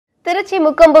திருச்சி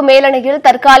முக்கொம்பு மேலணையில்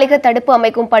தற்காலிக தடுப்பு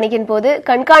அமைக்கும் பணியின் போது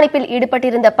கண்காணிப்பில்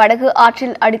ஈடுபட்டிருந்த படகு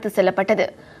ஆற்றில் அடித்து செல்லப்பட்டது.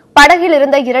 படகில்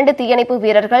இருந்த 2 தீயணைப்பு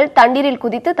வீரர்கள் தண்ணீரில்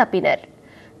குதித்து தப்பினர்.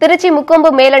 திருச்சி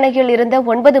முக்கொம்பு மேலணையில் இருந்த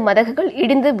 9 மதகுகள்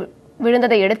இடிந்து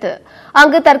விழுந்ததை அடுத்து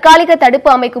அங்கு தற்காலிக தடுப்பு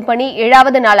அமைக்கும் பணி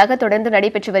 7வது நாளாக தொடர்ந்து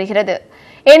நடைபெற்று வருகிறது.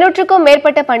 800க்கும்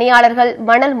மேற்பட்ட பணியாளர்கள்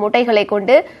மணல் மூட்டைகளை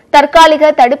கொண்டு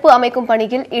தற்காலிக தடுப்பு அமைக்கும்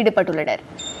பணியில் ஈடுபட்டுள்ளனர்.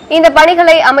 இந்த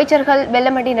பணிகளை அமைச்சர்கள்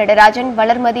வெல்லமண்டி நடராஜன்,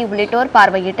 வளர்மதி உள்ளிட்டோர்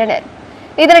பார்வையிட்டனர்.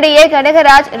 இதனிடையே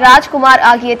கனகராஜ், ராஜ்குமார்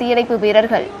ஆகிய தீயணைப்பு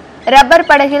வீரர்கள் ரப்பர்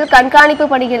படகில் கண்காணிப்பு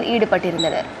பணியில்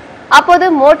ஈடுபட்டிருந்தனர். அப்போது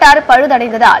மோட்டார்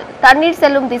பழுதடைந்ததால் தண்ணீர்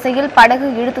செல்லும் திசையில் படகு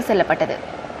இழுத்து செல்லப்பட்டது.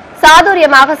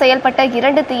 சாதுரியமாக செயல்பட்ட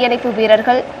 2 தீயணைப்பு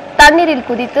வீரர்கள் தண்ணீரில்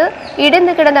குதித்து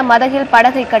இடிந்து கிடந்த மதகில்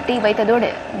படகை கட்டி வைத்ததோடு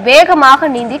வேகமாக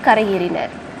நீந்தி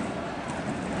கரையேறினர்.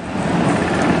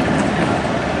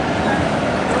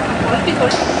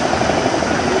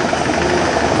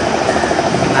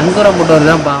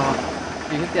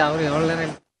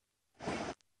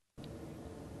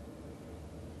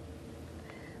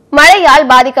 மழையால்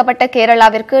பாதிக்கப்பட்ட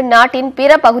கேரளாவிற்கு நாட்டின்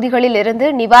பிற பகுதிகளில் இருந்து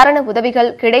நிவாரண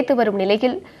உதவிகள் கிடைத்து வரும்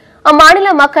நிலையில்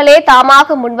அம்மாநில மக்களே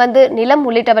தாமாக முன்வந்து நிலம்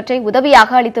உள்ளிட்டவற்றை உதவியாக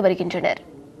அளித்து வருகின்றனர்.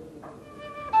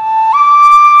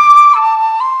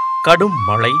 கடும்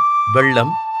மழை,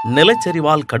 வெள்ளம்,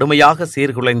 நிலச்சரிவால் கடுமையாக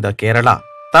சீர்குலைந்த கேரளா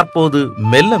தற்போது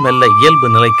மெல்ல மெல்ல இயல்பு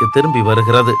நிலைக்கு திரும்பி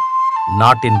வருகிறது.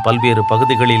 நாட்டின் பல்வேறு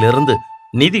பகுதிகளில் இருந்து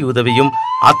நிதியுதவியும்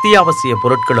அத்தியாவசிய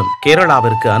பொருட்களும்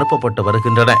கேரளாவிற்கு அனுப்பப்பட்டு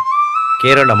வருகின்றன.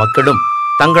 கேரள மக்களும்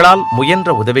தங்களால் முயன்ற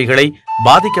உதவிகளை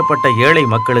பாதிக்கப்பட்ட ஏழை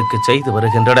மக்களுக்கு செய்து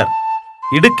வருகின்றனர்.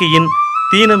 இடுக்கியின்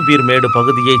தீனம்பீர்மேடு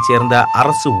பகுதியைச் சேர்ந்த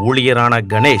அரசு ஊழியரான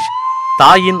கணேஷ்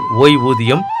தாயின்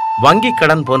ஓய்வூதியம், வங்கிக்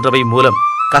கடன் போன்றவை மூலம்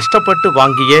கஷ்டப்பட்டு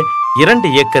வாங்கிய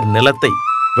 2 ஏக்கர் நிலத்தை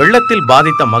வெள்ளத்தில்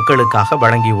பாதித்த மக்களுக்காக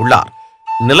வழங்கியுள்ளார்.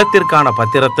 நிலத்திற்கான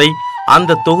பத்திரத்தை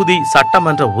அந்த தொகுதி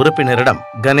சட்டமன்ற உறுப்பினரிடம்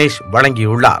கணேஷ்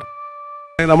வழங்கியுள்ளார்.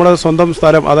 നമ്മുടെ സ്വന്തം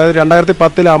സ്ഥലം, അതായത്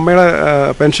 2010 അമ്മയുടെ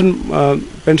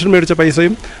പെൻഷൻ മേടിച്ച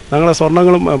പൈസയും ഞങ്ങളുടെ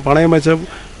സ്വർണ്ണങ്ങളും പണയം വെച്ച്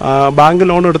ബാങ്ക്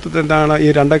ലോൺ എടുത്തിട്ടാണ് ഈ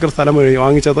 2 ഏക്കർ സ്ഥലം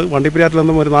വാങ്ങിച്ചത്. വണ്ടിപ്പെരിയാറ്റിൽ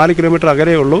നിന്നും ഒരു 4 കിലോമീറ്റർ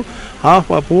അകലേ ഉള്ളൂ. ആ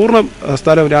പൂർണ്ണ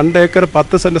സ്ഥലം 2 ഏക്കർ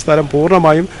 10 സെന്റ് സ്ഥലം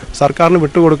പൂർണ്ണമായും സർക്കാരിന്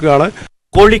വിട്ടുകൊടുക്കുകയാണ്.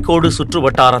 கோழிக்கோடு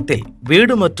சுற்றுவட்டாரத்தில்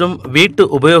வீடு மற்றும் வீட்டு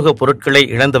உபயோகப் பொருட்களை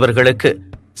இழந்தவர்களுக்கு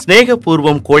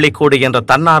ஸ்நேகபூர்வம் கோழிக்கோடு என்ற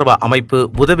தன்னார்வ அமைப்பு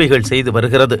உதவிகள் செய்து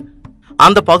வருகிறது.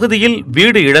 அந்த பகுதியில்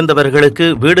வீடு இழந்தவர்களுக்கு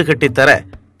வீடு கட்டித்தர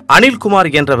அனில்குமார்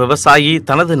என்ற விவசாயி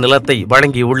தனது நிலத்தை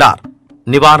வழங்கியுள்ளார்.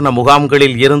 நிவாரண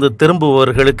முகாம்களில் இருந்து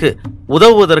திரும்புபவர்களுக்கு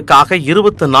உதவுவதற்காக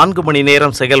 24 மணி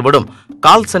நேரம் செயல்படும்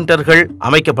கால் சென்டர்கள்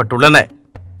அமைக்கப்பட்டுள்ளன.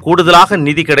 கூடுதலாக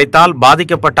நிதி கிடைத்தால்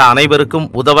பாதிக்கப்பட்ட அனைவருக்கும்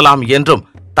உதவலாம் என்றும்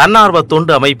தன்னார்வ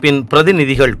தொண்டு அமைப்பின்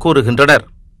பிரதிநிதிகள் கூறுகின்றனர்.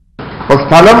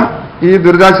 സ്ഥലം ഈ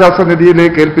ദുരിതാശ്വാസ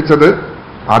നിധിയിലേക്ക് ഏൽപ്പിച്ചത്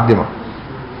ആദ്യമാണ്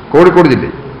കോഴിക്കോട്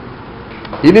ജില്ലയിൽ.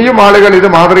 ഇനിയും ആളുകൾ ഇത്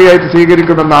മാതൃകയായിട്ട്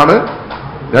സ്വീകരിക്കുമെന്നാണ്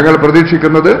ഞങ്ങൾ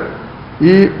പ്രതീക്ഷിക്കുന്നത്.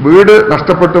 ഈ വീട്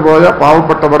നഷ്ടപ്പെട്ടു പോയ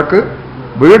പാവപ്പെട്ടവർക്ക്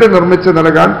വീട് നിർമ്മിച്ച്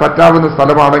നൽകാൻ പറ്റാവുന്ന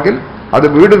സ്ഥലമാണെങ്കിൽ അത്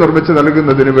വീട് നിർമ്മിച്ച്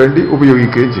നൽകുന്നതിന് വേണ്ടി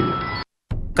ഉപയോഗിക്കുകയും ചെയ്യും.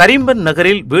 கரீம்பன்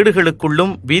நகரில்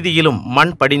வீடுகளுக்குள்ளும் வீதியிலும்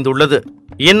மண் படிந்துள்ளது.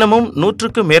 இன்னமும்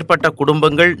 100க்கும் மேற்பட்ட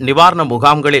குடும்பங்கள் நிவாரண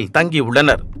முகாம்களில்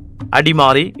தங்கியுள்ளனர்.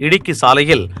 அடிமாரி இடுக்கி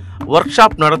சாலையில் ஒர்க்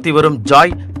ஷாப் நடத்தி வரும்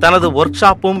ஜாய் தனது ஒர்க்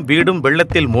ஷாப்பும் வீடும்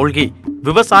வெள்ளத்தில் மூழ்கி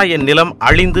விவசாய நிலம்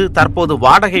அழிந்து தற்போது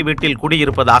வாடகை வீட்டில்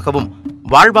குடியிருப்பதாகவும்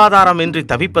வாழ்வாதாரமின்றி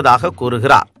தவிப்பதாக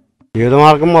கூறுகிறார்.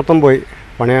 ജീവിതമാർഗം മൊത്തം പോയി.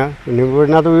 പണിയാ ഇനി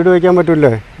വീടിനകത്ത് വീട് വയ്ക്കാൻ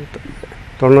പറ്റൂലേ.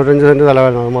 95 സെന്റ്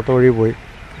സ്ഥലമായിരുന്നു, അത് മൊത്തം ഒഴുകി പോയി.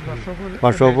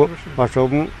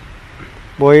 വർക്ക്ഷോപ്പും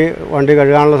പോയി, വണ്ടി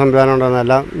കഴുകാനുള്ള സംവിധാനം ഉണ്ടായിരുന്ന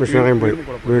എല്ലാ മെഷീനറിയും പോയി,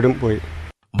 വീടും പോയി.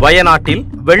 வயநாட்டில்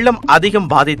வெள்ளம்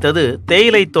அதிகம் பாதித்தது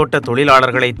தேயிலை தோட்ட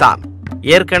தொழிலாளர்களைத்தான்.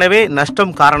 ஏற்கனவே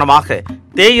நஷ்டம் காரணமாக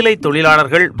தேயிலை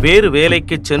தொழிலாளர்கள் வேறு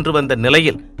வேலைக்கு சென்று வந்த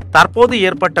நிலையில் தற்போது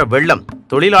ஏற்பட்ட வெள்ளம்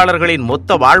தொழிலாளர்களின்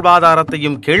மொத்த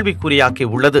வாழ்வாதாரத்தையும் கேள்விக்குறியாக்கி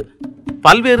உள்ளது.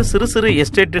 பல்வேறு சிறு சிறு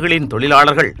எஸ்டேட்டுகளின்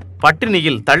தொழிலாளர்கள்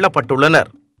പട്ടിണിയിൽ തള്ളപ്പെട്ടുള്ളனர்.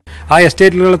 ആ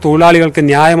എസ്റ്റേറ്റിലുള്ള തൊഴിലാളികൾക്ക്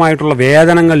ന്യായമായിട്ടുള്ള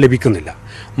വേതനങ്ങൾ ലഭിക്കുന്നില്ല.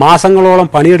 മാസങ്ങളോളം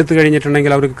പണിയെടുത്തു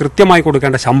കഴിഞ്ഞിട്ടുണ്ടെങ്കിൽ അവർക്ക് കൃത്യമായി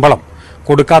കൊടുക്കേണ്ട ശമ്പളം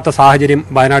കൊടുക്കാത്ത സാഹചര്യം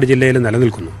വയനാട് ജില്ലയിൽ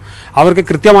നിലനിൽക്കുന്നു. അവർക്ക്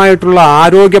കൃത്യമായിട്ടുള്ള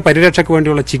ആരോഗ്യ പരിരക്ഷയ്ക്ക്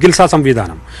വേണ്ടിയുള്ള ചികിത്സാ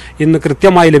സംവിധാനം ഇന്ന്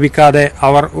കൃത്യമായി ലഭിക്കാതെ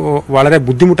അവർ വളരെ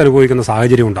ബുദ്ധിമുട്ട് അനുഭവിക്കുന്ന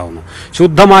സാഹചര്യം ഉണ്ടാകുന്നു.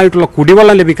 ശുദ്ധമായിട്ടുള്ള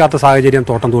കുടിവെള്ളം ലഭിക്കാത്ത സാഹചര്യം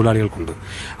തോട്ടം തൊഴിലാളികൾക്കുണ്ട്.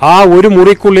 ആ ഒരു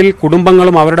മുറിക്കുള്ളിൽ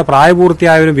കുടുംബങ്ങളും അവരുടെ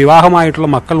പ്രായപൂർത്തിയായവരും വിവാഹമായിട്ടുള്ള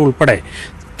മക്കൾ ഉൾപ്പെടെ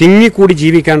തിങ്ങിക്കൂടി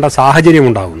ജീവിക്കേണ്ട സാഹചര്യം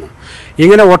ഉണ്ടാകുന്നു.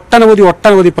 ഇങ്ങനെ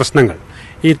ഒട്ടനവധി പ്രശ്നങ്ങൾ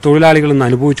ഈ തൊഴിലാളികൾ ഇന്ന്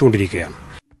അനുഭവിച്ചുകൊണ്ടിരിക്കുകയാണ്.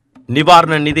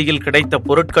 நிவாரண நிதியில் கிடைத்த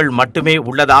பொருட்கள் மட்டுமே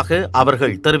உள்ளதாக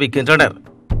அவர்கள் தெரிவிக்கின்றனர்.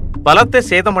 பலத்த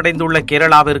சேதமடைந்துள்ள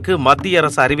கேரளாவிற்கு மத்திய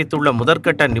அரசு அறிவித்துள்ள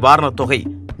முதற்கட்ட நிவாரணத் தொகை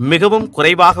மிகவும்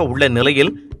குறைவாக உள்ள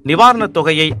நிலையில் நிவாரணத்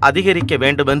தொகையை அதிகரிக்க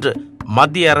வேண்டும் என்று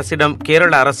மத்திய அரசிடம்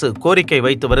கேரள அரசு கோரிக்கை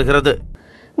வைத்து வருகிறது.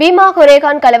 பீமா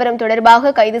கொரேகான் கலவரம்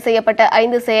தொடர்பாக கைது செய்யப்பட்ட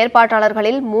 5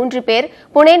 செயற்பாட்டாளர்களில் 3 பேர்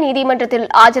புனே நீதிமன்றத்தில்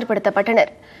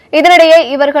ஆஜர்படுத்தப்பட்டனர். இதனிடையே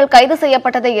இவர்கள் கைது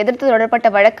செய்யப்பட்டதை எதிர்த்து தொடரப்பட்ட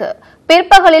வழக்கு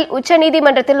பிற்பகலில்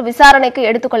உச்சநீதிமன்றத்தில் விசாரணைக்கு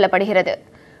எடுத்துக் கொள்ளப்படுகிறது.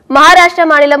 மகாராஷ்டிரா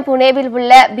மாநிலம் புனேவில்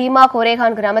உள்ள பீமா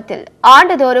கொரேகான் கிராமத்தில்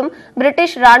ஆண்டுதோறும்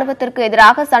பிரிட்டிஷ் ராணுவத்திற்கு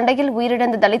எதிராக சண்டையில்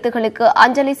உயிரிழந்த தலித்துகளுக்கு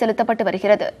அஞ்சலி செலுத்தப்பட்டு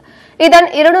வருகிறது. இதன்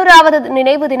 200வது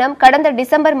நினைவு தினம் கடந்த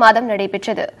டிசம்பர் மாதம்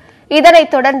நடைபெற்றது.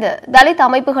 இதனைத் தொடர்ந்து தலித்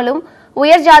அமைப்புகளும்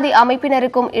உயர்ஜாதி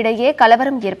அமைப்பினருக்கும் இடையே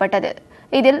கலவரம் ஏற்பட்டது.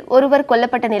 இதில் ஒருவர்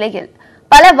கொல்லப்பட்ட நிலையில்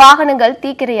பல வாகனங்கள்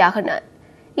தீக்கிரையாகின.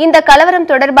 இந்த கலவரம்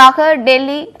தொடர்பாக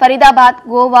டெல்லி, ஃபரிதாபாத்,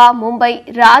 கோவா, மும்பை,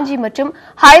 ராஞ்சி மற்றும்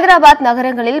ஹைதராபாத்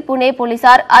நகரங்களில் புனே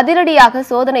போலீசார் அதிரடியாக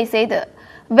சோதனை செய்து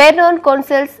வெர்னோன்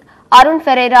கொன்சல்ஸ், அருண்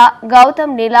ஃபெரேரா,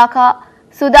 கௌதம் நீலாகா,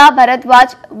 சுதா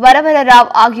பரத்வாஜ், வரவர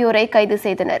ராவ் ஆகியோரை கைது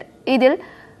செய்தனர். இதில்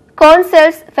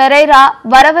கொன்சல்ஸ், ஃபெரேரா,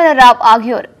 வரவர ராவ்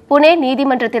ஆகியோர் புனே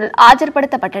நீதிமன்றத்தில்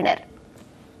ஆஜர்படுத்தப்பட்டனர்.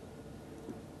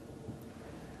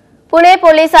 புனே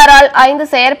போலீசாரால் 5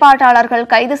 செயற்பாட்டாளர்கள்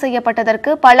கைது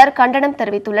செய்யப்பட்டதற்கு பலர் கண்டனம்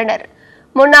தெரிவித்துள்ளனர்.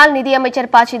 முன்னாள் நிதியமைச்சர்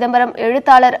ப. சிதம்பரம்,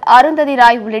 எழுத்தாளர் அருந்ததி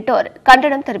ராய் உள்ளிட்டோர்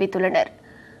கண்டனம் தெரிவித்துள்ளனர்.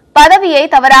 பதவியை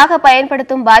தவறாக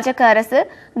பயன்படுத்தும் பாஜக அரசு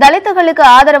தலித்துகளுக்கு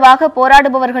ஆதரவாக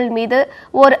போராடுபவர்கள் மீது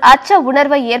ஓர் அச்ச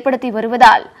உணர்வை ஏற்படுத்தி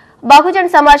வருவதால்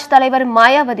பகுஜன் சமாஜ் தலைவர்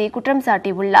மாயாவதி குற்றம்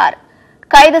சாட்டியுள்ளார்.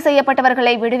 கைது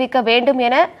செய்யப்பட்டவர்களை விடுவிக்க வேண்டும்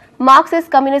என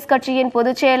மார்க்சிஸ்ட் கம்யூனிஸ்ட் கட்சியின்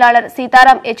பொதுச் செயலாளர்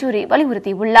சீதாராம் யெச்சூரி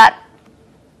வலியுறுத்தியுள்ளார்.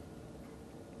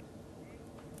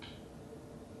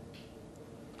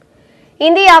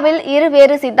 இந்தியாவில்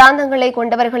இருவேறு சித்தாந்தங்களை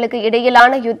கொண்டவர்களுக்கு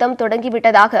இடையிலான யுத்தம்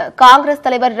தொடங்கிவிட்டதாக காங்கிரஸ்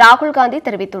தலைவர் ராகுல் காந்தி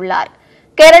தெரிவித்துள்ளார்.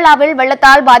 கேரளாவில்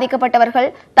வெள்ளத்தால் பாதிக்கப்பட்டவர்கள்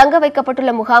தங்க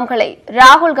வைக்கப்பட்டுள்ள முகாம்களை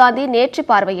ராகுல் காந்தி நேற்று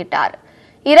பார்வையிட்டார்.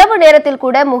 இரவு நேரத்தில்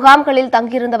கூட முகாம்களில்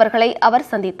தங்கியிருந்தவர்களை அவர்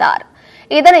சந்தித்தார்.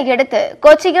 இதனையடுத்து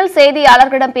கொச்சியில்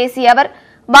செய்தியாளர்களிடம் பேசிய அவர்,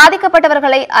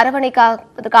 பாதிக்கப்பட்டவர்களை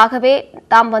அரவணைக்காகவே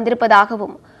தாம்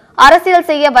வந்திருப்பதாகவும் அரசியல்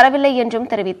செய்ய வரவில்லை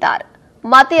என்றும் தெரிவித்தார்.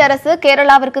 மத்திய அரசு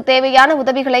கேரளாவிற்கு தேவையான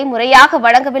உதவிகளை முறையாக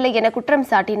வழங்கவில்லை என குற்றம்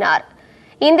சாட்டினார்.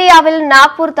 இந்தியாவில்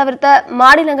நாக்பூர் தவிர்த்த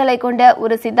மாநிலங்களை கொண்ட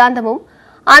ஒரு சித்தாந்தமும்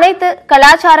அனைத்து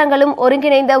கலாச்சாரங்களும்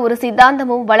ஒருங்கிணைந்த ஒரு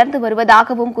சித்தாந்தமும் வளர்ந்து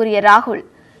வருவதாகவும் கூறிய ராகுல்,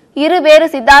 இருவேறு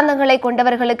சித்தாந்தங்களை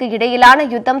கொண்டவர்களுக்கு இடையிலான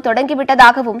யுத்தம்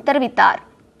தொடங்கிவிட்டதாகவும் தெரிவித்தார்.